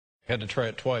Had to try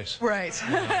it twice. Right.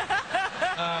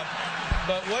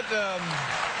 But what,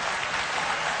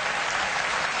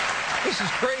 this is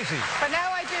crazy. But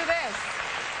now I do this.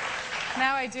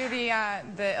 Now I do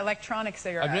the electronic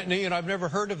cigarette. I've never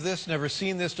heard of this, never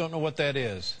seen this, don't know what that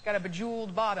is. Got a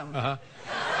bejeweled bottom. Uh-huh.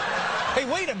 Hey,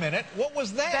 wait a minute. What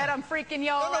was that? Bet I'm freaking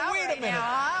y'all out wait a right minute. now.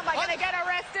 Huh? Am I going to get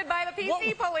arrested by the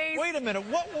PC police? Wait a minute.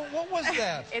 What was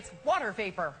that? It's water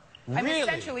vapor. I'm Really?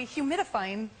 essentially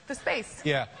humidifying the space.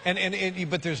 Yeah,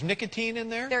 but there's nicotine in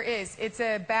there? There is. It's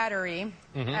a battery.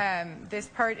 Mm-hmm. This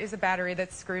part is a battery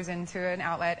that screws into an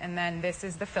outlet, and then this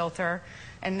is the filter,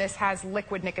 and this has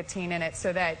liquid nicotine in it,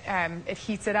 so that it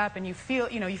heats it up, and you feel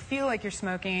like you're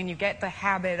smoking. You get the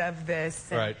habit of this.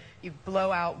 And right. You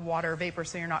blow out water vapor,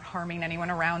 so you're not harming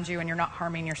anyone around you, and you're not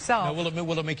harming yourself. Now,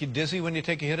 will it make you dizzy when you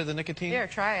take a hit of the nicotine? Here,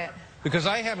 try it. Because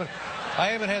I haven't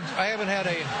had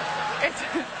a. It's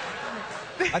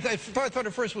I thought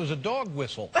at first it was a dog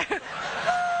whistle. I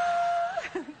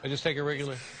just take a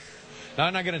regular. No,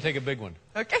 I'm not going to take a big one.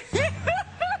 Okay.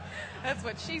 That's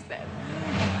what she said.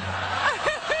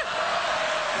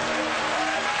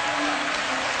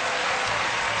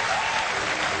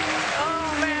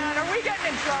 Oh, man, are we getting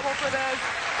in trouble for this?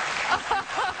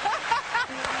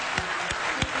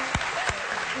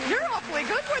 You're awfully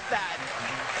good with that.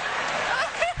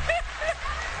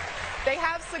 They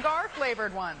have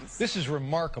cigar-flavored ones. This is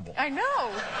remarkable. I know.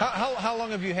 How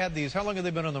long have you had these? How long have they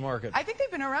been on the market? I think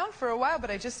they've been around for a while, but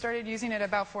I just started using it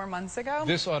about 4 months ago.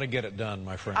 This ought to get it done,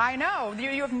 my friend. I know.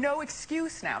 You have no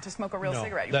excuse now to smoke a real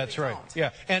cigarette. You that's really right. don't.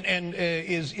 Yeah. And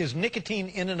is nicotine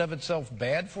in and of itself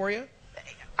bad for you?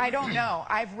 I don't know.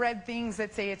 I've read things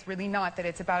that say it's really not, that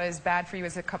it's about as bad for you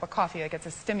as a cup of coffee, like it's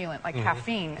a stimulant, like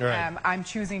caffeine. Right. I'm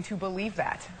choosing to believe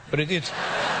that. But it's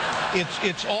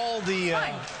all the...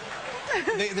 Fine.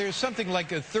 There's something like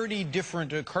 30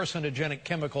 different carcinogenic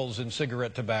chemicals in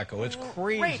cigarette tobacco. It's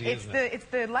crazy, right. It's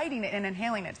the lighting it and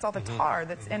inhaling it. It's all the tar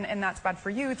that's and that's bad for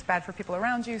you. It's bad for people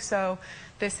around you. So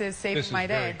this is saving my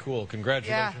day. This is very cool.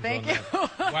 Congratulations. Yeah, thank on you.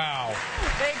 That. Wow.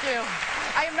 Thank you.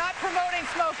 I am not promoting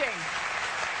smoking.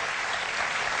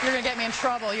 You're going to get me in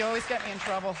trouble. You always get me in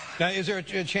trouble. Now, is there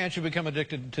a chance you become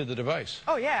addicted to the device?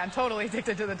 Oh, yeah, I'm totally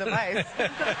addicted to the device.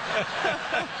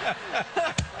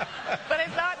 But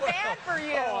it's not bad for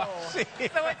you. Oh, I see.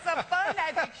 So it's a fun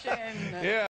addiction. Yeah.